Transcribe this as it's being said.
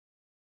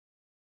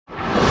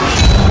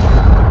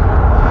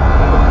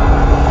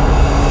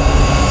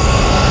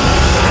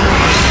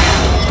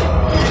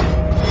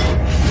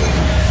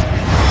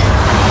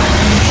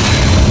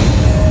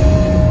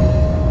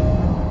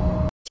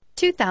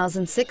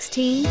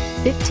2016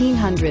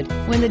 1500.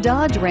 When the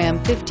Dodge Ram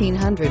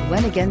 1500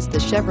 went against the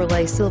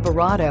Chevrolet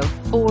Silverado,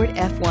 Ford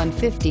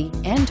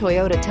F-150, and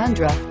Toyota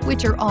Tundra,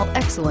 which are all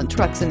excellent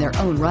trucks in their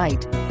own right,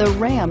 the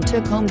Ram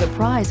took home the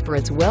prize for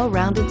its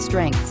well-rounded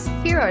strengths.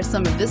 Here are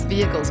some of this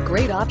vehicle's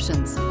great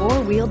options: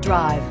 four-wheel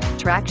drive,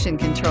 traction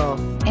control,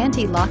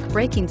 anti-lock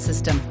braking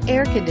system,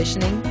 air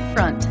conditioning,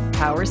 front,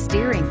 power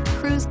steering,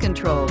 cruise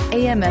control,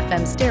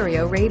 AM/FM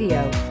stereo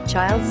radio,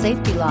 child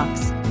safety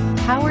locks,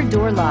 power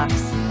door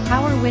locks,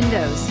 power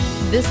windows.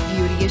 This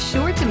beauty is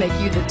sure to make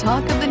you the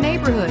talk of the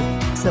neighborhood.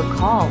 So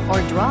call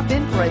or drop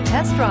in for a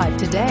test drive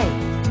today.